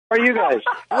How are you guys?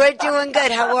 We're doing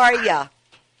good. How are you?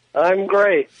 I'm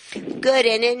great. Good.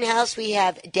 And in-house we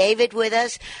have David with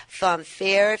us from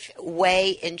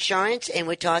Fairway Insurance, and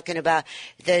we're talking about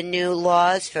the new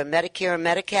laws for Medicare and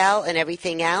Medi-Cal and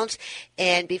everything else.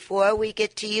 And before we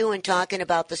get to you and talking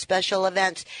about the special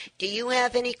events, do you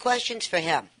have any questions for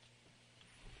him?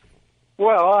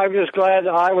 Well, I'm just glad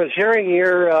I was hearing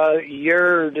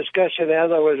your discussion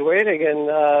as I was waiting,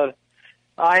 and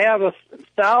I have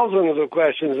thousands of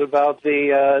questions about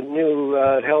the new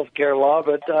health care law,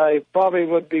 but I probably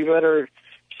would be better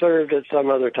served at some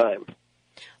other time.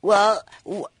 Well,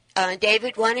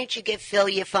 David, why don't you give Phil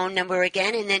your phone number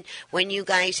again, and then when you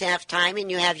guys have time and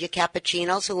you have your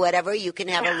cappuccinos or whatever, you can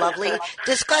have a lovely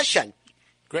discussion.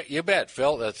 Great. You bet,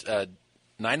 Phil. That's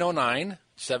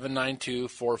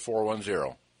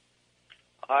 909-792-4410.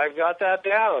 I've got that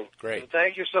down. Great.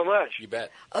 Thank you so much. You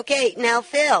bet. Okay, now,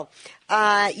 Phil,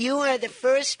 you are the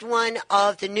first one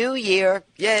of the new year,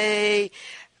 yay,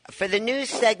 for the new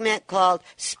segment called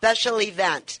Special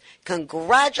Events.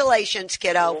 Congratulations,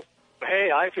 kiddo.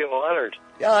 Hey, I feel honored.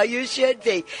 Oh, you should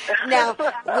be. Now,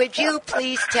 would you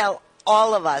please tell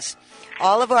all of us,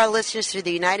 all of our listeners through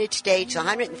the United States,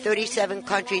 137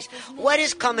 countries, what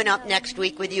is coming up next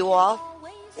week with you all?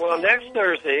 Well, next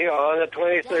Thursday, on the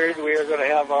 23rd, we are going to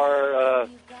have our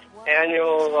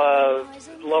annual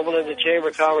Loma Linda Chamber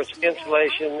of Commerce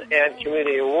Installation and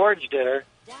Community Awards Dinner.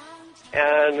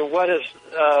 And what is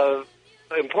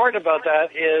important about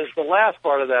that is the last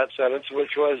part of that sentence,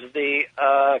 which was the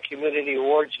Community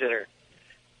Awards Dinner.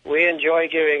 We enjoy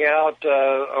giving out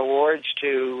awards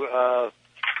to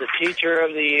the Teacher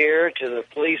of the Year, to the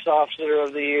Police Officer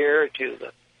of the Year, to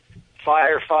the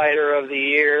Firefighter of the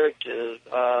Year,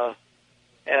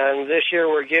 and this year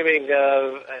we're giving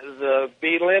the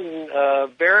B. Lynn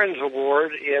Barron's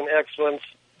Award in Excellence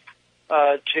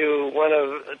to one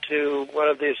of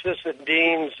the assistant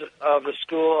deans of the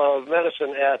School of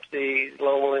Medicine at the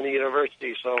Loma Linda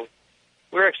University. So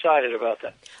we're excited about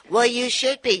that. Well, you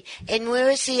should be. And where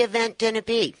is the event going to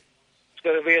be? It's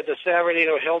going to be at the San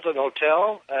Bernardino Hilton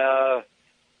Hotel.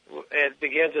 It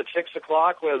begins at 6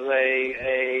 o'clock with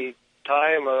a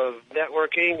time of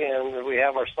networking, and we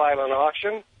have our silent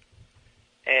auction,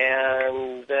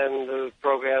 and then the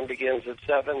program begins at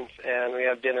 7, and we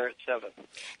have dinner at 7.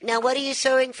 Now, what are you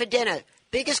serving for dinner?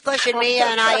 Biggest question Mia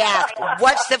and I ask,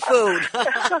 what's the food?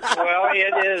 Well,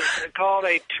 it is called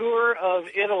a tour of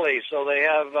Italy, so they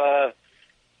have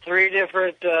 3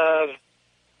 different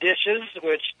dishes,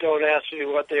 which don't ask me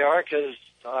what they are because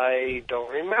I don't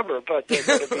remember, but they're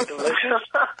going to be delicious.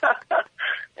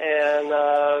 And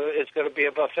it's going to be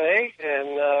a buffet,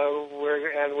 and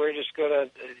we're just going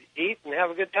to eat and have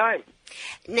a good time.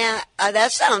 Now,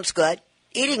 that sounds good.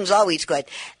 Eating's always good.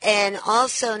 And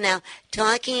also now,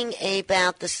 talking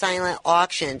about the silent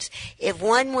auctions, if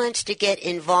one wants to get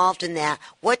involved in that,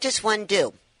 what does one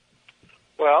do?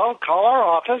 Well, call our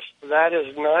office. That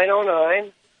is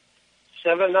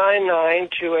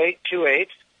 909-799-2828.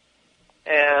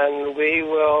 And we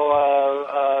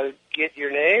will get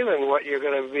your name and what you're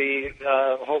going to be,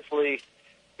 hopefully,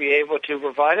 be able to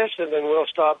provide us, and then we'll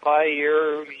stop by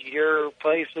your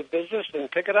place of business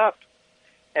and pick it up.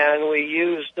 And we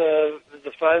use the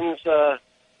funds for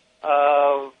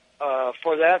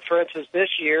that. For instance,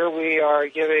 this year we are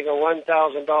giving a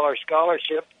 $1,000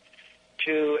 scholarship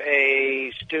to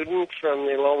a student from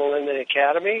the Loma Linda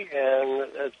Academy, and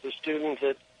it's a student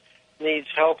that needs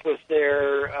help with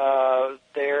their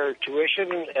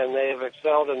tuition, and they have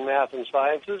excelled in math and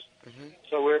sciences. Mm-hmm.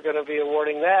 So we're going to be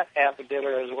awarding that at the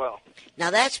dinner as well. Now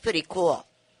that's pretty cool.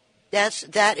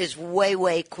 That is way,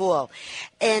 way cool.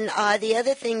 And the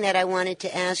other thing that I wanted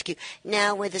to ask you,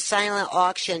 now with the silent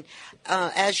auction,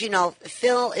 as you know,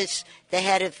 Phil is the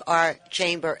head of our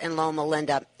chamber in Loma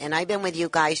Linda, and I've been with you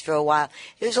guys for a while.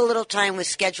 There's a little time with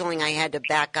scheduling I had to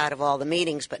back out of all the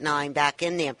meetings, but now I'm back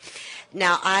in there.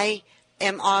 Now I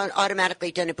am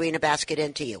automatically going to bring a basket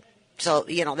into you. So,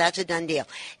 that's a done deal.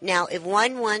 Now, if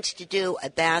one wants to do a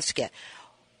basket,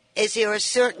 is there a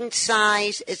certain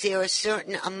size, is there a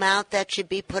certain amount that should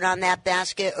be put on that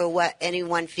basket, or what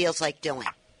anyone feels like doing?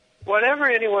 Whatever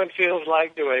anyone feels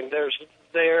like doing. There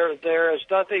is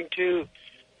nothing too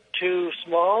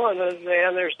small, and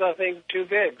there's nothing too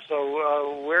big.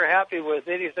 So we're happy with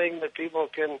anything that people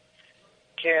can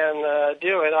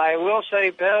do. And I will say,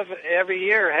 Bev, every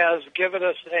year has given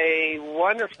us a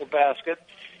wonderful basket.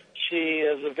 She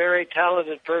is a very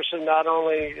talented person. Not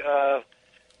only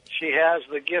she has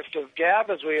the gift of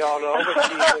gab, as we all know, but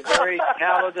she's a very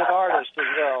talented artist as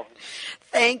well.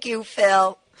 Thank you,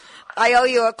 Phil. I owe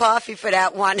you a coffee for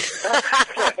that one.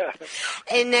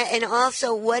 And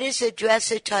also, what is the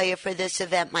dress attire for this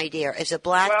event, my dear? Is it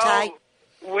black tie?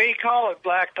 We call it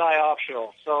black tie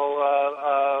optional.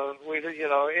 So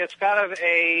it's kind of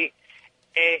a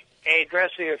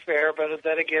dressy affair. But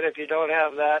then again, if you don't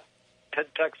have that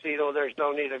tuxedo, there's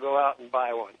no need to go out and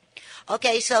buy one.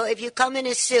 Okay, so if you come in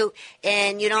a suit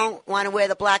and you don't want to wear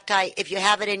the black tie, if you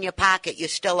have it in your pocket, you're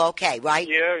still okay, right?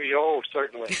 Yeah,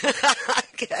 certainly.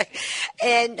 Okay.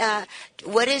 And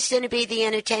what is going to be the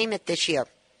entertainment this year?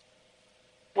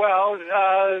 Well,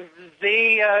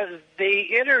 the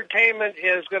entertainment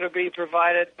is going to be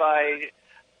provided by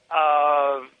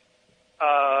a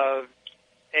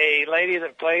lady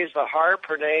that plays the harp.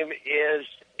 Her name is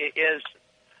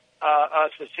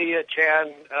Cecilia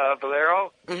Chan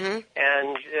Valero,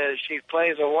 and she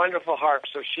plays a wonderful harp.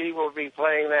 So she will be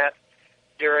playing that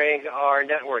during our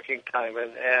networking time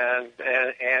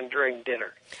and during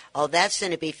dinner. Oh, that's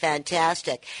going to be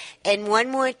fantastic. And one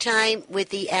more time with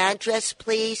the address,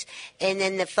 please, and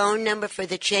then the phone number for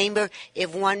the chamber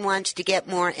if one wants to get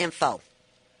more info.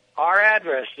 Our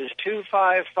address is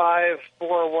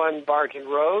 25541 Barton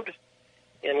Road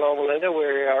in Loma Linda. We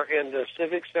are in the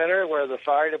Civic Center where the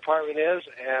fire department is,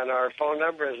 and our phone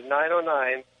number is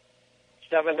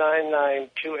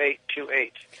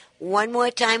 909-799-2828. One more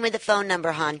time with the phone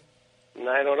number, hon.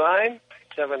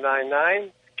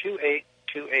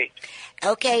 909-799-2828.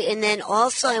 Okay, and then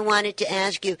also I wanted to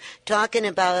ask you, talking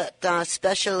about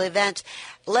special events,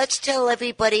 let's tell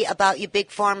everybody about your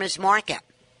big farmers market.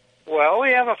 Well,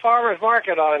 we have a farmers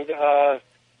market on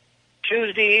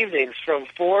Tuesday evenings from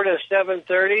 4 to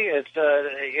 7:30. It's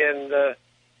in the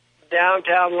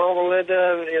downtown Loma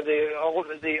Linda, in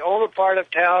the older part of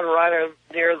town, right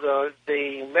near the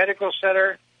medical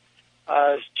center.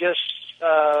 It's just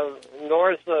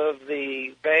north of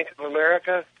the Bank of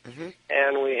America,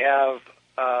 and we have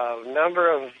a number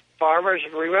of farmers.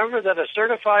 Remember that a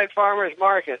certified farmers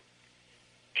market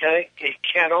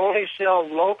can only sell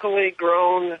locally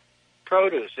grown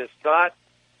produce. It's not.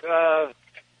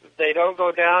 They don't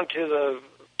go down to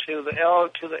the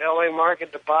LA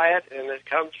market to buy it, and it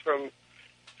comes from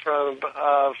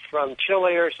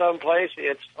Chile or someplace.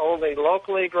 It's only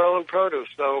locally grown produce.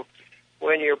 So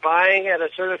when you're buying at a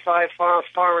certified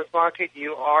farmers market,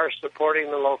 you are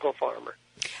supporting the local farmer.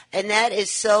 And that is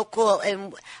so cool.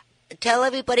 And tell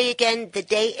everybody again the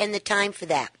date and the time for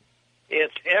that.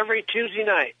 It's every Tuesday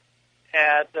night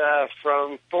at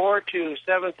from 4 to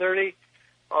 7:30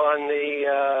 on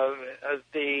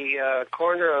the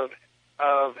corner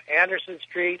of Anderson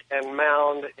Street and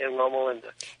Mound in Loma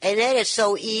Linda. And that is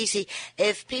so easy.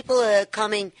 If people are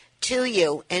coming to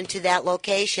you and to that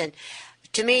location,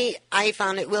 to me, I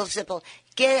found it real simple.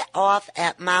 Get off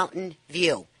at Mountain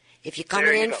View. If you're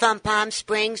coming in from Palm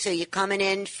Springs or you're coming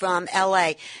in from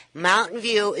L.A., Mountain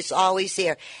View is always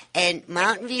there. And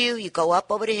Mountain View, you go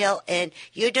up over the hill, and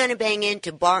you're going to bang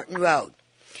into Barton Road.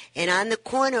 And on the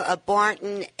corner of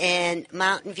Barton and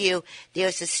Mountain View,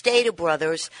 there's a Stater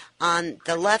Brothers. On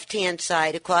the left-hand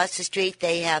side, across the street,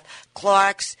 they have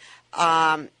Clark's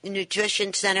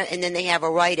Nutrition Center, and then they have a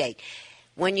Rite Aid.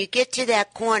 When you get to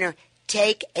that corner,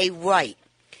 take a right.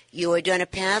 You are going to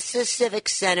pass the Civic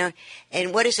Center,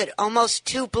 and what is it, almost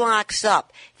 2 blocks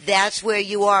up. That's where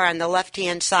you are on the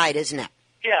left-hand side, isn't it?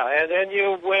 Yeah, and then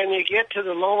when you get to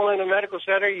the Loma Linda Medical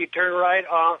Center, you turn right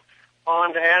on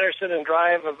to Anderson and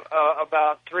drive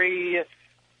about 3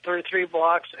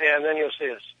 blocks, and then you'll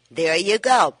see us. There you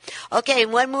go. Okay,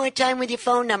 and one more time with your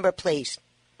phone number, please.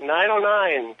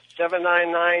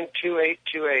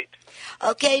 909-799-2828.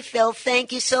 Okay, Phil,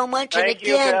 thank you so much. Thank and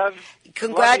again, you, Bev.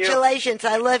 congratulations.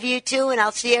 I love you, too, and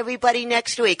I'll see everybody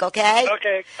next week, okay?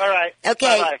 Okay, all right.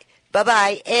 Okay. Bye-bye.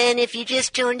 Bye-bye. And if you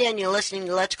just tuned in, you're listening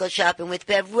to Let's Go Shopping with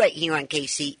Bev right here on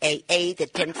KCAA, the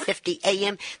 1050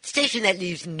 AM, station that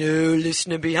leaves no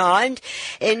listener behind.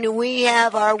 And we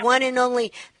have our one and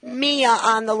only Mia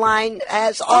on the line,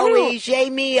 as always. Hey,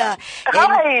 Mia.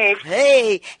 Hi.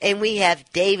 Hey. And we have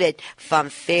David from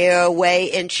Fairway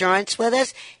Insurance with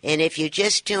us. And if you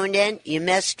just tuned in, you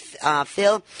missed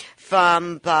Phil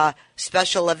from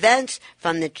special events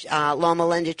from the Loma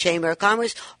Linda Chamber of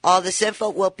Commerce. All this info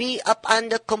will be up on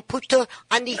the computer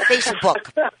on the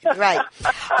Facebook. Right.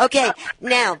 Okay.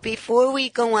 Now, before we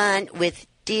go on with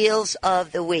deals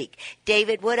of the week,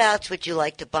 David, what else would you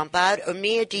like to bump out? Or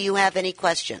Mia, do you have any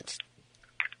questions?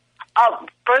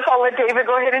 First, I'll let David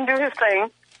go ahead and do his thing.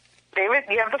 David,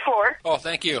 you have the floor. Oh,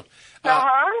 thank you.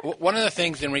 One of the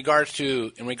things in regards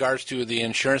to the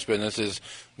insurance business is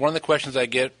one of the questions I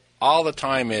get all the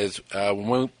time is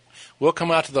when we'll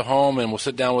come out to the home and we'll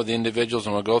sit down with the individuals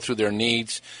and we'll go through their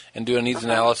needs and do a needs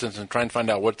analysis and try and find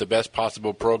out what the best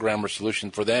possible program or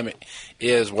solution for them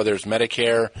is, whether it's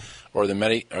Medicare or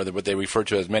what they refer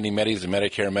to as Medi-Medis, the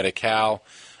Medicare, Medi-Cal,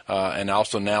 and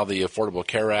also now the Affordable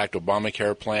Care Act,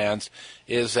 Obamacare plans,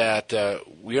 is that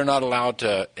we are not allowed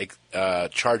to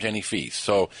charge any fees.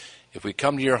 So if we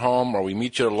come to your home or we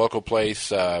meet you at a local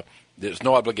place, there's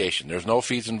no obligation. There's no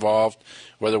fees involved.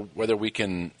 Whether we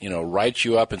can, write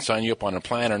you up and sign you up on a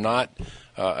plan or not,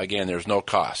 again, there's no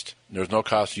cost. There's no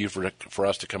cost to you for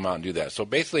us to come out and do that. So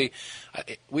basically,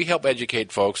 we help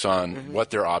educate folks on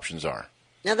what their options are.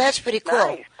 Now, that's pretty cool.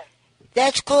 Nice.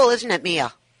 That's cool, isn't it,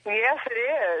 Mia? Yes, it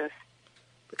is.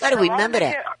 We've got to remember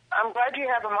that. I'm glad you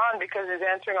have him on because he's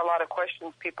answering a lot of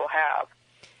questions people have.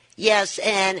 Yes,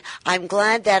 and I'm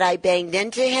glad that I banged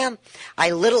into him.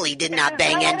 I literally did not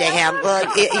bang into him. Well,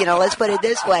 let's put it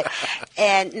this way.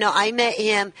 And, no, I met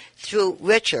him through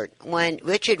Richard, when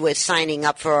Richard was signing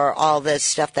up for all this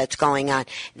stuff that's going on.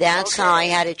 That's how I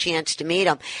had a chance to meet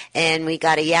him. And we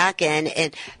got a yakking,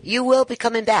 and you will be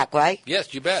coming back, right?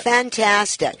 Yes, you bet.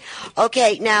 Fantastic.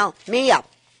 Okay, now, Mia.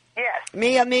 Yes.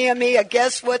 Mia,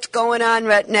 guess what's going on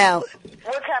right now?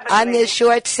 What's happening? On this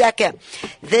short second.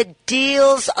 The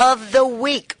deals of the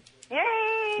week.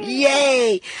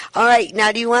 Yay. All right,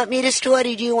 now do you want me to start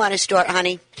or do you want to start,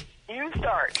 honey? You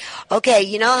start. Okay,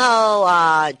 you know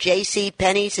how J.C.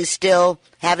 Penney's is still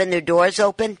having their doors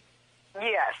open?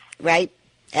 Yes. Right?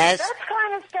 That's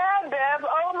kind of sad, Bev.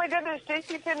 Oh, my goodness,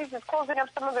 J.C. Penney's is closing up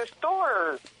some of their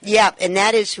stores. Yeah, and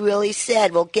that is really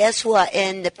sad. Well, guess what?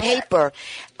 In the paper,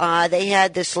 they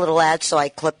had this little ad, so I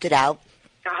clipped it out.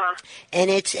 And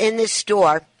it's in the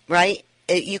store, right?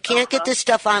 You can't get this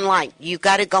stuff online. You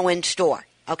got to go in store,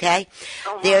 okay?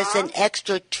 There's an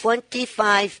extra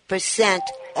 25%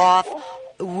 off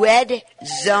red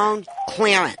zone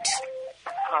clearance.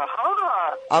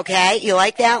 Okay, you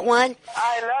like that one?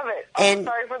 I love it. I'm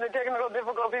sorry for the technical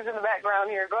difficulties in the background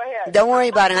here. Go ahead. Don't worry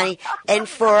about it, honey. And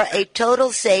for a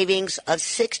total savings of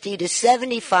 60 to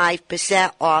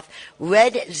 75% off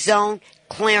red zone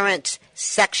clearance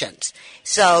sections.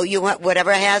 So you want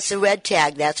whatever has the red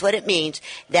tag, that's what it means.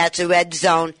 That's a red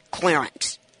zone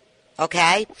clearance.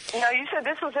 Okay? Now, you said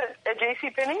this was at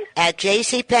JCPenney's? At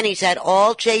JCPenney's, at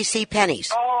all JCPenney's.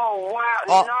 Oh,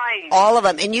 wow, nice. All of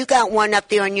them. And you got one up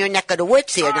there in your neck of the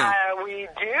woods here now. We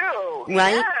do.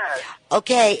 Right? Yes.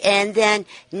 Okay, and then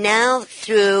now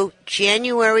through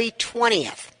January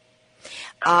 20th,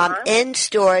 in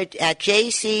store at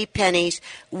JCPenney's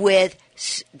with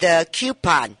the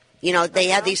coupon. They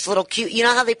have these little you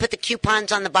know how they put the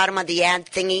coupons on the bottom of the ad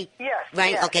thingy? Yes.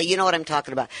 Right? Yes. Okay, you know what I'm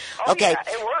talking about. Oh, okay. Yeah,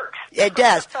 it works. It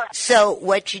does. So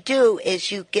what you do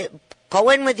is you go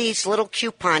in with these little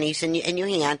couponis in your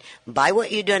hand, buy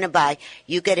what you're going to buy.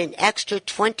 You get an extra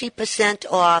 20%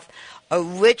 off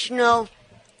original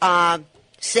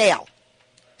sale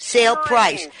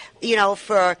price,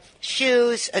 for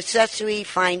shoes, accessory,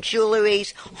 fine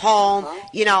jewelries, home,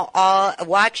 all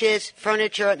watches,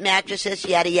 furniture, mattresses,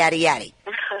 yada, yada, yada.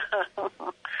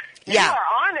 Yeah. You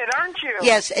are on it, aren't you?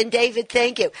 Yes, and David,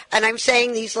 thank you. And I'm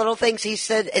saying these little things. He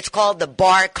said it's called the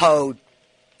barcode.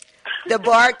 The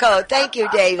barcode. Thank you,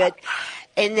 David.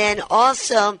 And then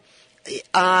also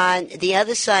on the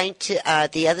other side,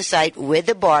 with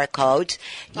the barcodes,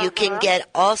 you can get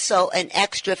also an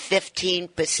extra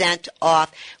 15%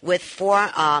 off with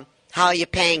how you're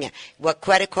paying it, what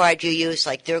credit card you use,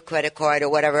 like their credit card or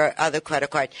whatever other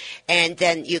credit card, and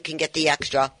then you can get the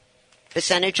extra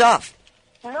percentage off.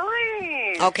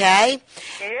 Nice. Okay?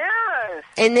 Yes.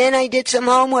 And then I did some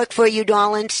homework for you,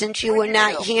 darling, since you were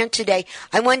not here today.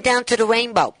 I went down to the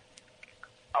Rainbow.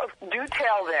 Oh, do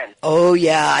tell then. Oh,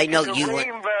 yeah, I know the you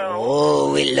Rainbow.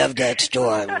 Oh, we love that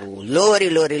store. Lordy,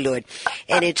 Lordy, Lord.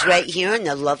 And it's right here in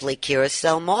the lovely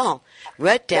Carousel Mall,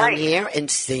 right down here in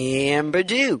San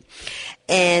Bernardino.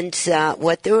 And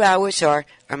what their hours are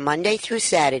Monday through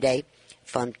Saturday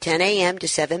from 10 a.m. to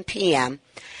 7 p.m.,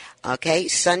 okay,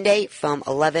 Sunday from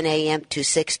 11 a.m. to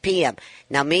 6 p.m.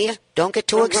 Now, Mia, don't get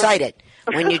too excited.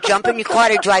 When you jump in your car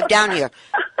to drive down here,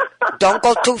 don't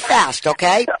go too fast,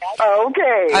 okay?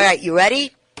 Okay. All right, you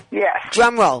ready? Yes.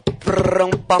 Drum roll.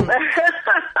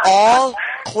 All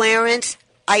clearance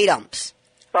items.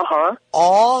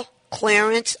 All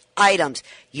clearance items.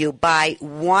 You buy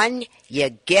one,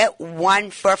 you get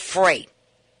one for free.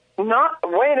 Wait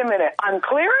a minute. On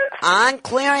clearance? On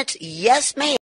clearance, yes, ma'am.